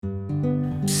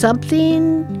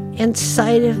something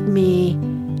inside of me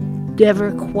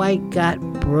never quite got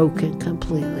broken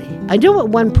completely. I know at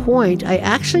one point I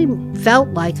actually felt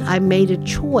like I made a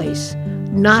choice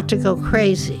not to go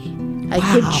crazy. I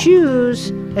could choose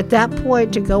at that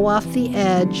point to go off the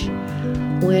edge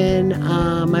when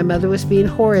my mother was being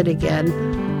horrid again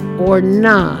or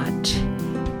not.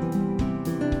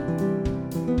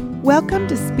 Welcome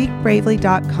to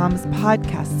SpeakBravely.com's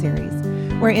podcast series,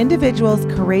 where individuals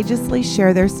courageously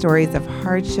share their stories of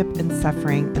hardship and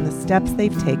suffering and the steps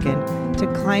they've taken to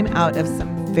climb out of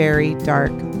some very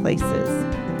dark places.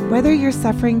 Whether you're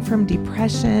suffering from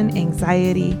depression,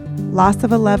 anxiety, loss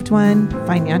of a loved one,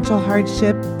 financial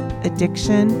hardship,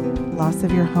 addiction, loss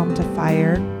of your home to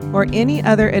fire, or any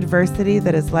other adversity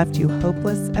that has left you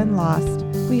hopeless and lost,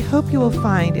 we hope you will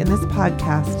find in this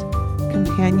podcast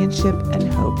companionship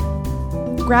and hope.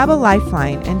 Grab a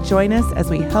lifeline and join us as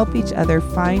we help each other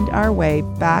find our way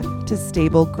back to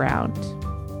stable ground.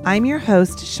 I'm your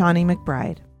host, Shawnee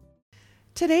McBride.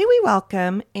 Today we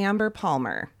welcome Amber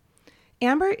Palmer.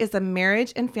 Amber is a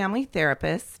marriage and family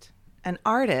therapist, an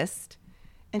artist,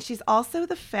 and she's also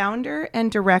the founder and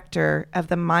director of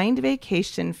the Mind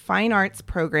Vacation Fine Arts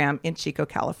Program in Chico,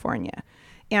 California.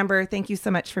 Amber, thank you so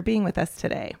much for being with us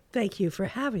today. Thank you for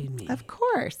having me. Of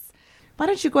course. Why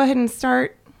don't you go ahead and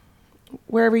start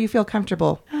wherever you feel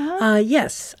comfortable.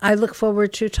 Yes, I look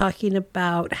forward to talking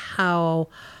about how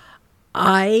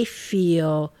I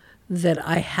feel that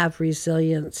I have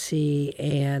resiliency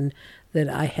and that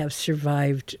I have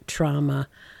survived trauma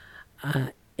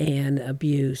and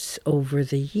abuse over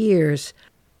the years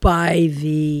by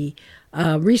the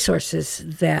resources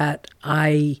that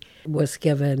I was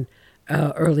given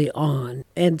early on.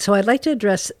 And so I'd like to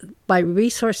address my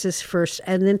resources first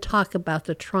and then talk about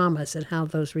the traumas and how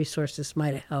those resources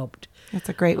might have helped. That's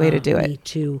a great way to do me it.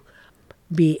 To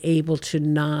be able to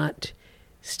not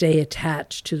stay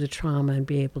attached to the trauma and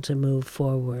be able to move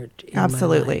forward in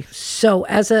Absolutely. my life. So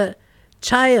as a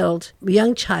child,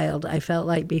 young child, I felt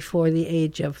like before the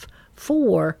age of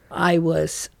 4, I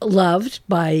was loved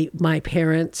by my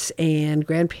parents and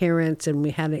grandparents, and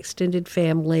we had an extended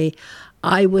family.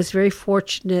 I was very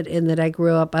fortunate in that I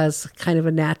grew up as kind of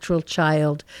a natural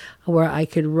child where I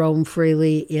could roam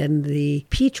freely in the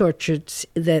peach orchards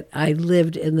that I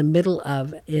lived in the middle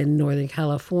of in Northern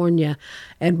California.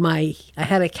 And I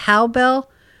had a cowbell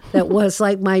that was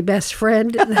like my best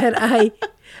friend that I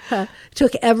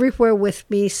took everywhere with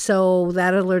me, so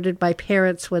that alerted my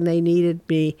parents when they needed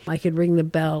me. I could ring the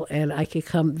bell and I could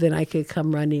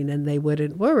come running and they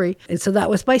wouldn't worry. And so that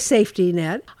was my safety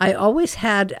net. I always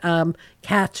had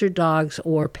cats or dogs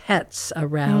or pets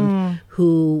around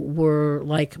who were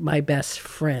like my best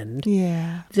friend.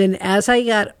 Yeah. Then as I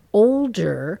got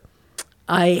older,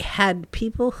 I had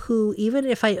people who, even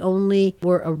if I only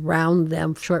were around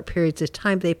them for short periods of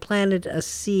time, they planted a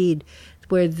seed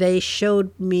where they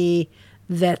showed me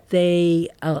that they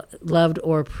loved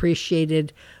or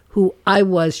appreciated who I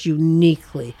was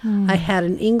uniquely. I had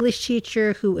an English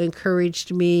teacher who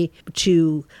encouraged me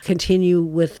to continue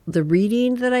with the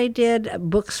reading that I did.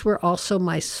 Books were also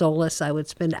my solace. I would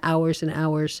spend hours and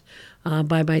hours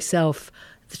by myself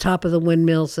at the top of the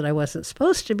windmills that I wasn't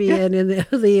supposed to be in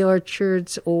the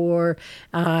orchards or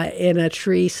in a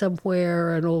tree somewhere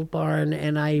or an old barn,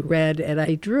 and I read and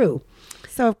I drew.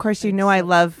 So, of course, you know I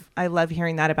love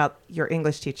hearing that about your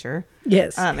English teacher.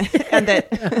 Yes. And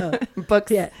that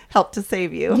books helped to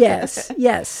save you.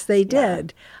 Yes, they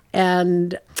did. Yeah.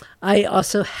 And I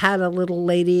also had a little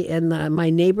lady in my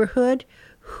neighborhood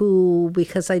who,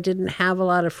 because I didn't have a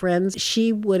lot of friends,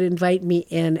 she would invite me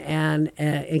in and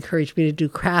encourage me to do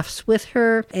crafts with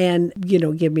her and,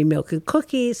 give me milk and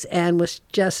cookies, and was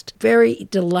just very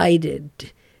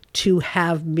delighted to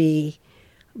have me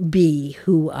be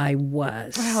who I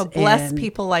was. Wow, bless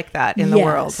people like that in the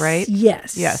world, right?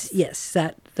 Yes.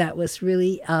 That was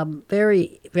really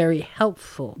very, very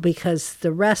helpful because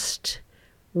the rest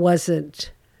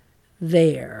wasn't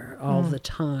there all the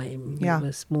time. Yeah. It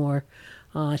was more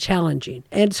challenging.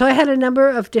 And so I had a number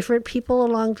of different people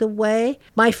along the way.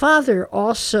 My father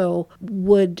also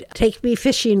would take me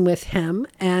fishing with him,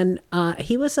 and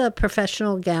he was a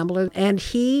professional gambler, and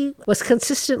he was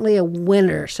consistently a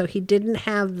winner, so he didn't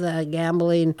have the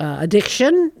gambling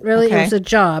addiction, really. Okay. It was a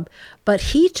job, but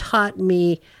he taught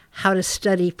me how to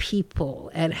study people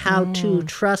and how to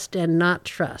trust and not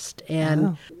trust,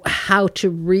 and how to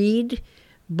read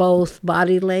both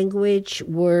body language,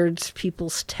 words,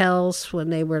 people's tells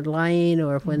when they were lying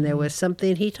or when there was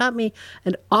something. He taught me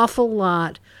an awful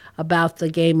lot about the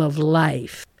game of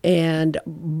life and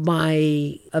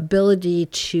my ability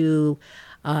to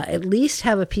at least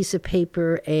have a piece of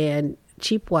paper and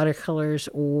cheap watercolors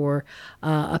or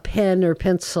a pen or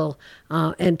pencil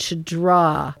and to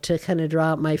draw, to kind of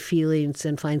draw out my feelings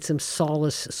and find some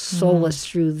solace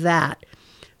through that,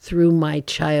 through my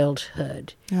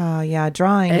childhood. Oh, yeah.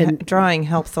 Drawing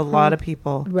helps a lot of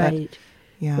people. Right.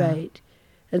 Right.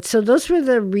 And so those were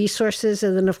the resources.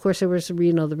 And then, of course, there was,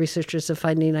 the researchers of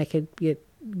finding I could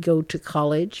go to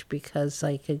college because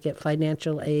I could get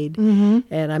financial aid.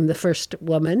 And I'm the first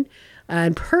woman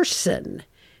and person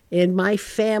in my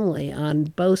family on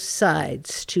both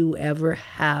sides to ever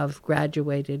have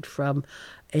graduated from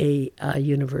a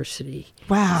university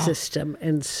system.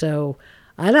 And so,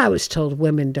 and I was told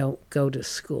women don't go to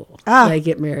school. They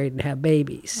get married and have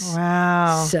babies.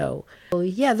 Wow. So,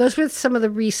 yeah, those were some of the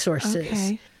resources.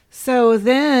 Okay. So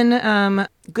then,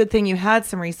 good thing you had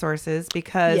some resources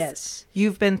because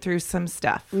you've been through some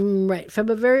stuff. Right. From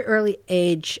a very early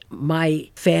age, my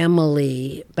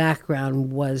family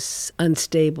background was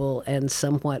unstable and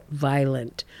somewhat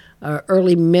violent.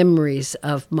 Early memories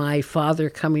of my father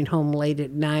coming home late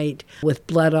at night with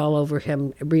blood all over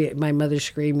him, my mother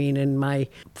screaming and my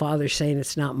father saying,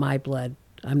 "It's not my blood.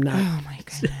 I'm not." Oh, my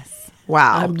goodness.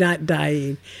 Wow. I'm not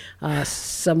dying.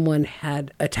 Someone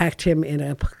had attacked him in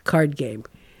a card game.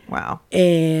 Wow.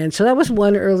 And so that was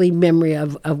one early memory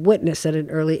of witness at an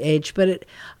early age. But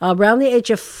around the age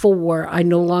of 4, I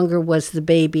no longer was the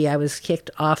baby. I was kicked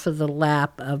off of the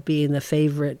lap of being the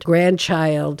favorite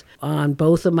grandchild on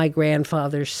both of my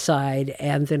grandfather's side.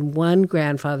 And then one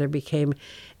grandfather became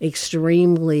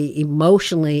extremely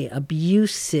emotionally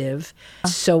abusive.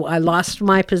 So I lost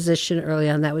my position early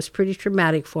on. That was pretty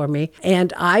traumatic for me.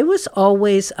 And I was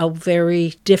always a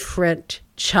very different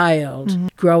child.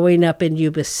 Growing up in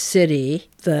Yuba City,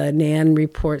 the NAN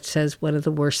report says one of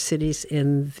the worst cities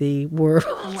in the world,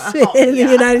 in the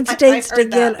United States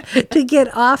to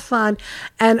get off on.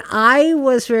 And I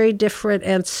was very different.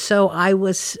 And so I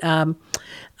was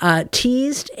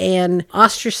teased and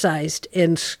ostracized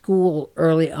in school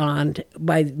early on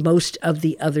by most of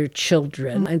the other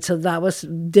children. And so that was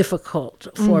difficult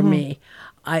for me.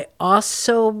 I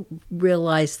also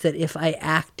realized that if I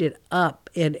acted up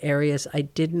in areas I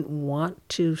didn't want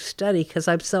to study, because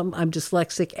I'm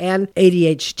dyslexic and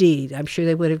ADHD. I'm sure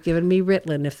they would have given me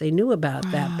Ritalin if they knew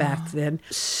about that back then.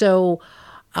 So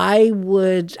I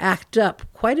would act up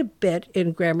quite a bit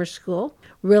in grammar school.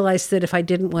 Realized that if I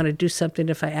didn't want to do something,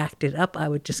 if I acted up, I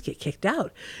would just get kicked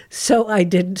out. So I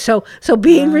didn't. So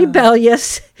being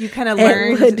rebellious. You kind of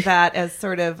learned that as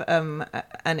sort of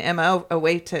an MO, a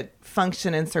way to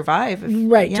function and survive.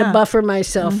 To buffer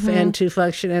myself and to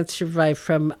function and survive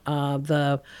from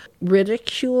the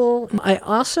ridicule. I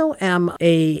also am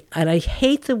and I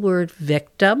hate the word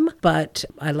victim, but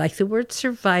I like the word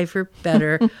survivor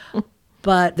better.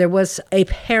 But there was a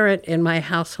parent in my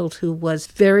household who was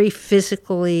very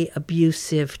physically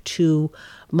abusive to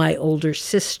my older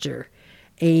sister.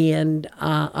 And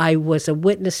I was a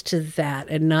witness to that,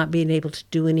 and not being able to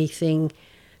do anything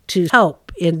to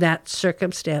help in that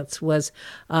circumstance was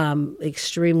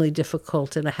extremely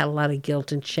difficult. And I had a lot of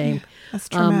guilt and shame that's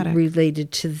traumatic.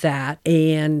 Related to that.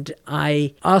 And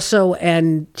I also,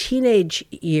 in teenage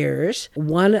years,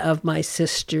 one of my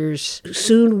sister's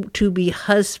soon-to-be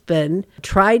husband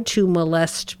tried to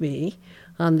molest me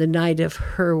on the night of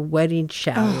her wedding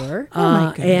shower,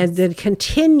 and then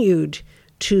continued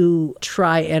to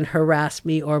try and harass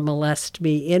me or molest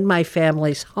me in my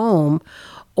family's home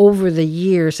over the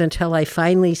years, until I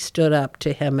finally stood up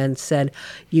to him and said,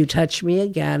 "You touch me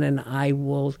again and I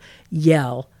will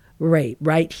yell rape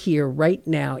right here, right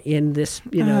now in this,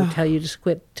 tell you to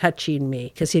quit touching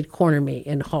me," because he'd corner me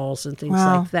in halls and things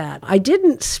like that. I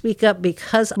didn't speak up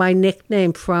because my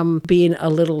nickname from being a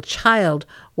little child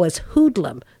was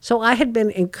Hoodlum. So I had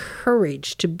been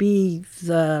encouraged to be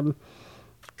the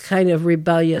kind of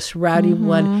rebellious, rowdy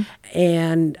one,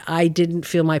 and I didn't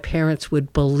feel my parents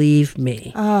would believe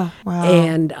me. Oh, wow.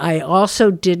 And I also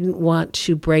didn't want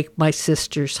to break my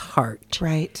sister's heart.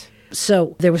 Right.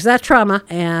 So there was that trauma.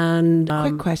 And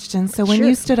quick question. So when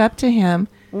you stood up to him,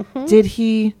 did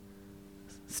he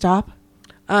stop?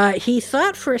 He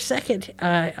thought for a second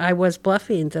I was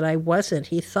bluffing, that I wasn't.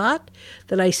 He thought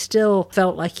that I still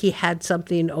felt like he had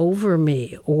something over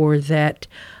me, or that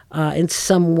in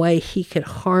some way he could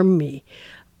harm me.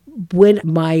 When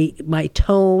my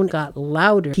tone got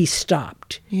louder, he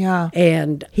stopped. Yeah.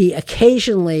 And he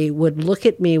occasionally would look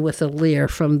at me with a leer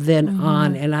from then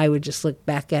on, and I would just look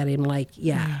back at him like,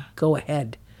 go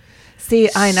ahead. See,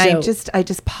 I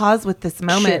just pause with this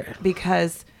moment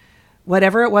because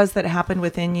whatever it was that happened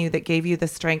within you that gave you the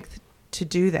strength to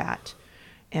do that,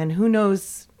 and who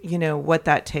knows, what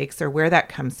that takes or where that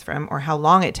comes from or how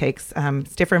long it takes.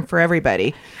 It's different for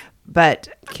everybody. But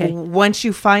Okay. once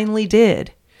you finally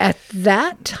did. At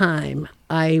that time,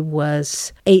 I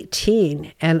was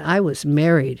 18 and I was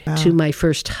married to my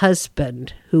first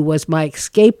husband, who was my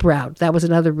escape route. That was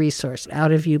another resource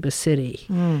out of Yuba City.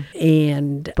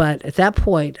 But at that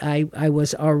point, I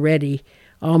was already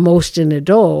almost an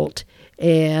adult.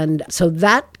 And so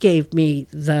that gave me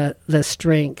the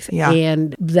strength. Yeah.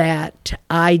 And that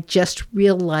I just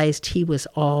realized he was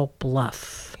all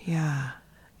bluff. Yeah.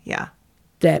 Yeah.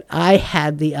 That I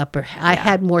had I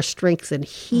had more strength than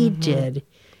he did.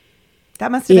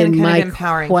 That must have been In kind my of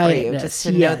empowering for you, quietness, just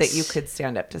to know that yes. you could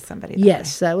stand up to somebody. That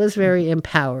Yes, way. that was very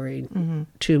empowering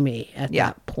to me at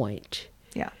that point.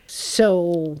 Yeah.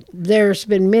 So there's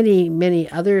been many, many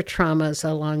other traumas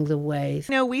along the way.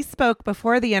 You know, we spoke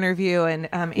before the interview, and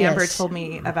Amber Yes. told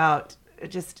me about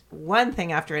just one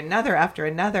thing after another,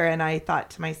 and I thought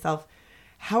to myself,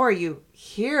 how are you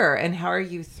here, and how are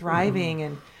you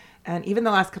thriving? And even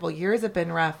the last couple of years have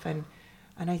been rough, and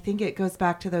I think it goes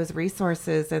back to those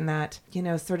resources and that, you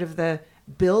know, sort of the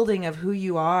building of who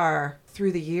you are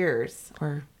through the years.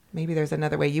 Or maybe there's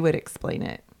another way you would explain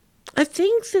it. I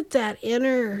think that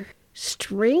inner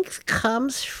strength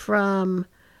comes from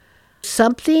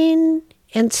something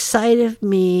inside of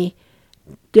me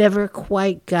never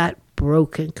quite got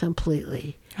broken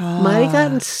completely. Might have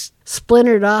gotten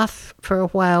splintered off for a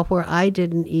while where I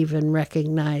didn't even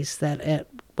recognize that it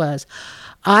was.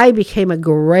 I became a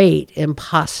great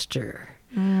imposter.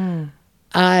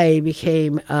 I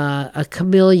became a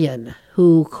chameleon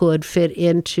who could fit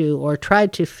into or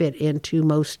tried to fit into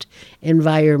most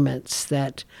environments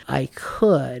that I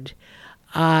could.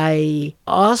 I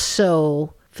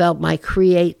also felt my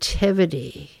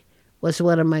creativity was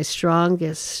one of my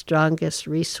strongest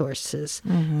resources,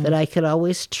 that I could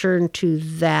always turn to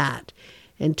that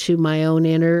and to my own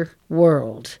inner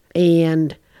world.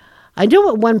 And I know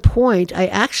at one point I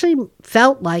actually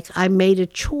felt like I made a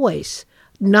choice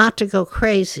not to go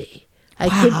crazy. I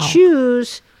could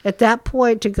choose at that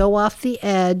point to go off the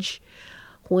edge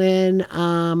when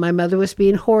my mother was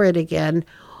being horrid again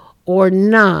or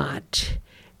not.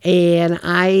 And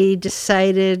I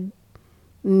decided,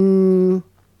 you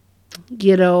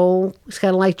know, it's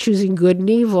kind of like choosing good and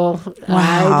evil.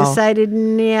 I decided,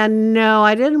 no,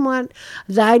 I didn't want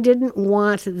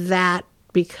that,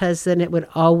 because then it would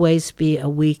always be a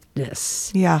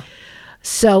weakness. Yeah.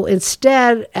 So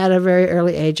instead, at a very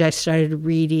early age, I started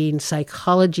reading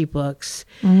psychology books.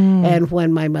 And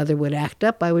when my mother would act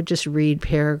up, I would just read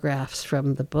paragraphs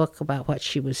from the book about what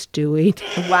she was doing.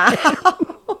 Wow.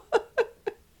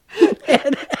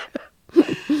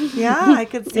 Yeah, I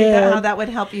could see how that would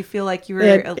help you feel like you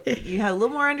had a little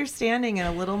more understanding and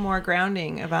a little more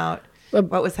grounding about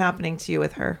what was happening to you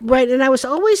with her. Right, and I was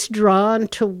always drawn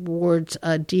towards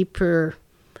a deeper,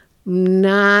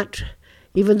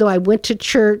 even though I went to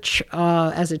church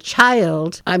as a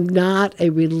child, I'm not a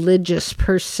religious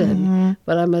person,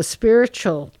 but I'm a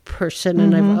spiritual person,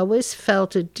 and I've always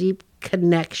felt a deep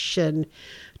connection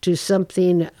to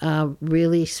something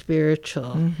really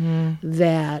spiritual,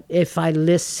 that if I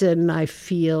listen, I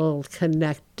feel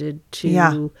connected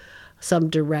to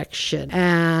some direction.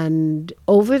 And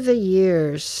over the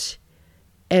years,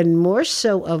 and more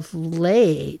so of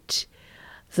late,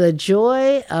 the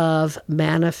joy of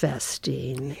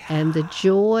manifesting and the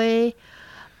joy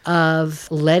of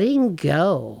letting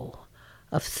go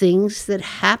of things that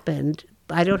happened.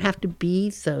 I don't have to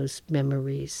be those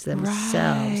memories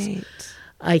themselves. Right.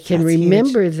 I can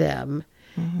remember them.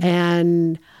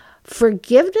 And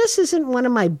forgiveness isn't one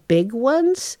of my big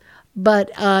ones,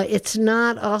 but it's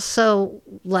not also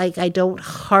like I don't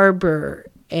harbor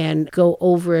and go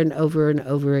over and over and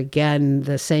over again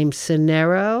the same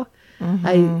scenario.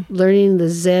 Learning the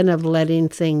Zen of letting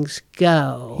things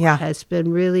go has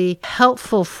been really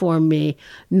helpful for me.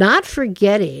 Not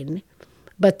forgetting,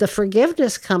 but the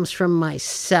forgiveness comes from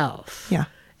myself. Yeah.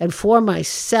 And for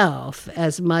myself,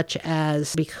 as much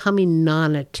as becoming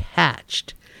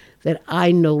non-attached, that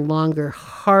I no longer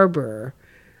harbor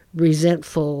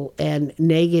resentful and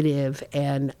negative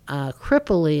and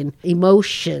crippling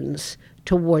emotions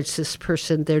towards this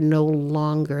person. They're no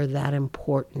longer that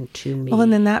important to me. Well,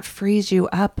 and then that frees you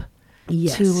up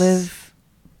Yes. to live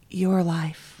your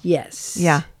life. Yes.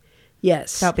 Yeah.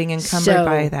 Yes. Without being encumbered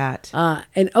by that.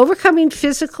 And overcoming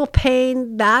physical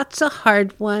pain, that's a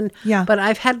hard one. Yeah. But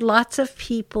I've had lots of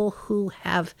people who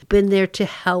have been there to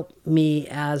help me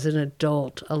as an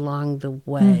adult along the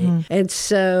way. And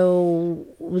so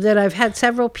that I've had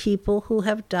several people who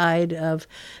have died of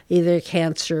either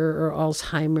cancer or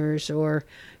Alzheimer's or,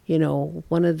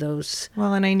 one of those.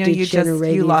 Well, and I know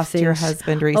you lost your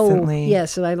husband recently. Oh,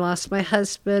 yes, and I lost my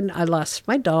husband. I lost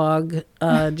my dog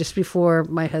just before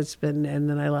my husband, and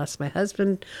then I lost my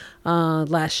husband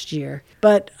last year.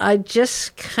 But I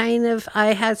just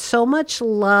I had so much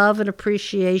love and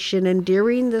appreciation, and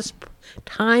during this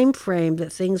time frame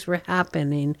that things were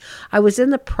happening, I was in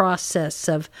the process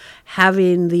of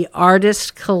having the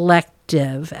artist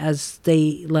collective, as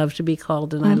they love to be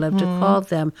called, and I love to call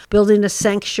them, building a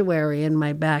sanctuary in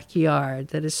my backyard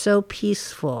that is so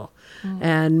peaceful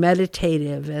and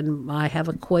meditative. And I have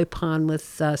a koi pond with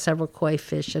several koi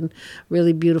fish and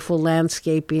really beautiful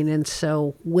landscaping. And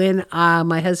so when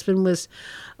my husband was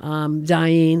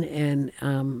dying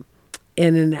and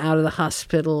in and out of the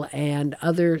hospital, and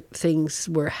other things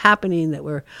were happening that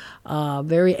were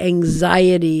very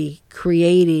anxiety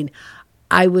creating,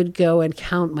 I would go and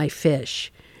count my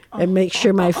fish and make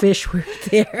sure my fish were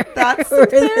there. That's some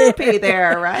therapy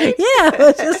there, right? Yeah, it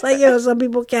was just like, some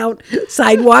people count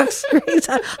sidewalk streets.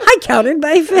 I counted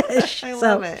my fish. I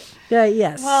love it. Yeah,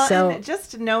 yes. Well, and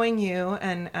just knowing you,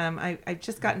 and I've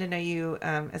just gotten to know you,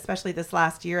 especially this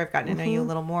last year, I've gotten to know you a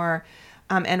little more.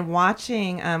 And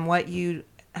watching what you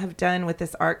have done with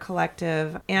this art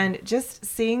collective, and just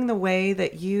seeing the way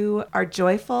that you are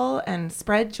joyful and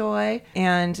spread joy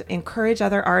and encourage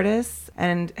other artists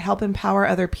and help empower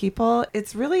other people.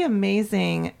 It's really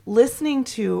amazing listening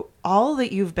to all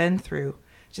that you've been through,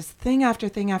 just thing after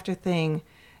thing after thing.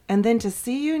 And then to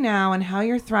see you now and how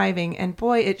you're thriving. And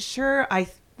boy, it sure, I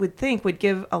would think, would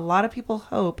give a lot of people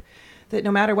hope that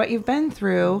no matter what you've been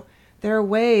through, there are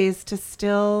ways to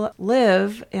still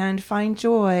live and find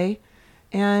joy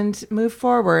and move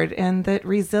forward, and that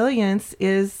resilience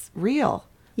is real.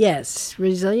 Yes,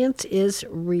 resilience is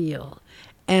real.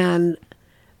 And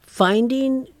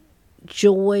finding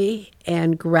joy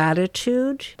and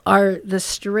gratitude are the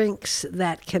strengths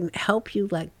that can help you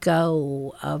let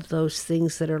go of those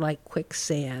things that are like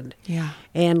quicksand. Yeah.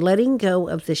 And letting go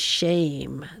of the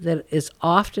shame that is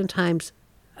oftentimes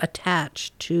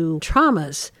attached to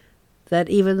traumas that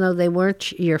even though they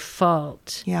weren't your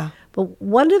fault. Yeah. But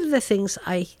one of the things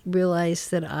I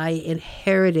realized that I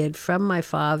inherited from my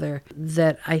father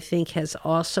that I think has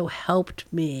also helped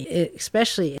me,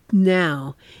 especially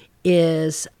now,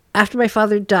 is after my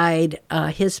father died,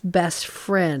 his best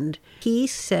friend, he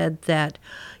said that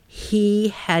he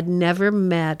had never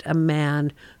met a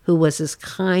man who was as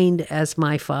kind as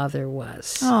my father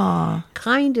was. Aww.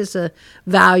 Kind is a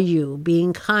value.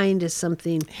 Being kind is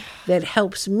something that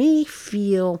helps me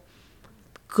feel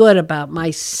good about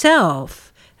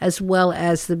myself, as well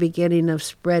as the beginning of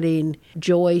spreading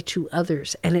joy to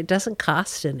others. And it doesn't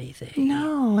cost anything.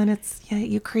 No, and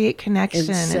you create connection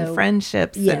and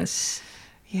friendships. Yes.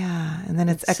 And then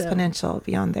it's exponential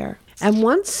beyond there. And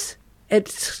once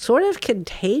it's sort of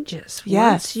contagious.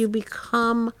 Yes. Once you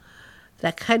become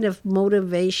that kind of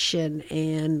motivation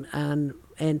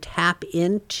and tap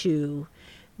into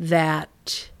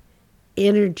that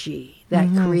energy, that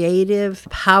creative,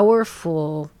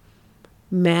 powerful,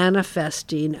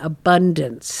 manifesting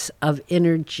abundance of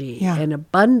energy and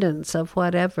abundance of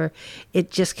whatever,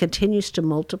 it just continues to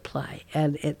multiply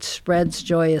and it spreads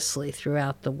joyously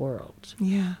throughout the world.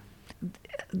 Yeah.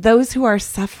 Those who are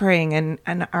suffering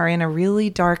and are in a really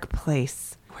dark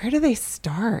place, where do they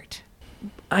start?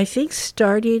 I think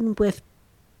starting with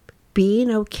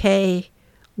being okay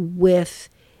with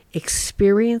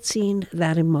experiencing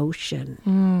that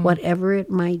emotion, whatever it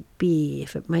might be,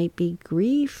 if it might be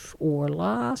grief or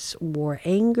loss or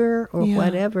anger or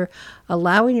whatever,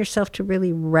 allowing yourself to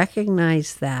really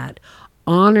recognize that,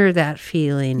 honor that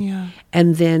feeling,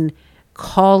 and then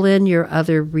call in your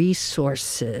other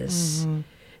resources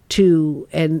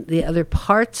and the other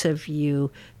parts of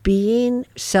you. Being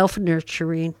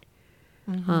self-nurturing,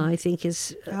 I think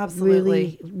is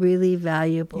really, really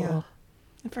valuable. Yeah.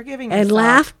 And forgiving yourself. And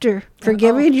laughter.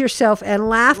 Forgiving yourself and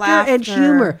laughter and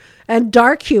humor. And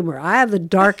dark humor. I have the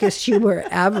darkest humor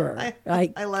ever.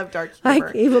 I love dark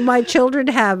humor. Even my children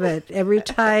have it. Every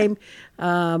time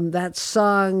that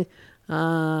song,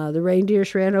 The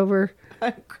Reindeers Ran Over...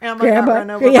 Grandma got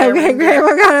run over.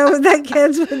 Grandma got over. That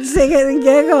kids would sing it and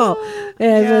giggle,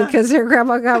 and because their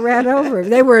grandma got ran over.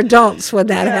 They were adults when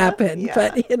that happened,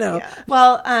 but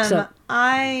Well,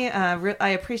 I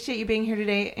appreciate you being here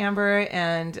today, Amber,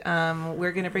 and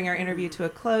we're going to bring our interview to a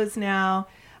close now.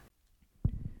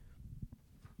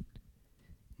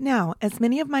 Now, as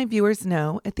many of my viewers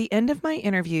know, at the end of my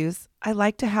interviews, I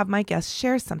like to have my guests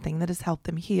share something that has helped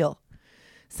them heal.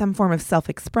 Some form of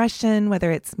self-expression, whether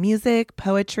it's music,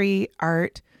 poetry,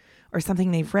 art, or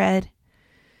something they've read.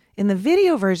 In the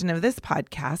video version of this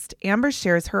podcast, Amber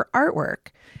shares her artwork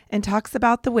and talks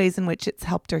about the ways in which it's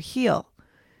helped her heal.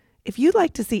 If you'd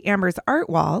like to see Amber's art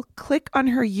wall, click on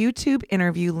her YouTube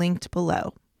interview linked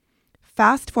below.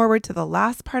 Fast forward to the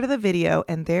last part of the video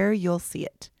and there you'll see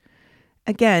it.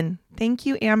 Again, thank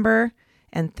you, Amber,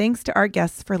 and thanks to our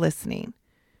guests for listening.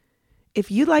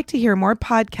 If you'd like to hear more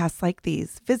podcasts like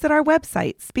these, visit our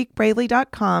website,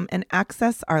 speakbravely.com, and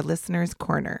access our Listener's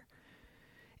Corner.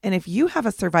 And if you have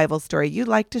a survival story you'd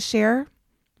like to share,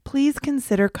 please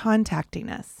consider contacting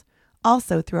us,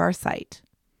 also through our site.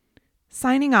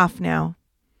 Signing off now.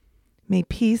 May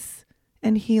peace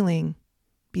and healing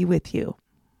be with you.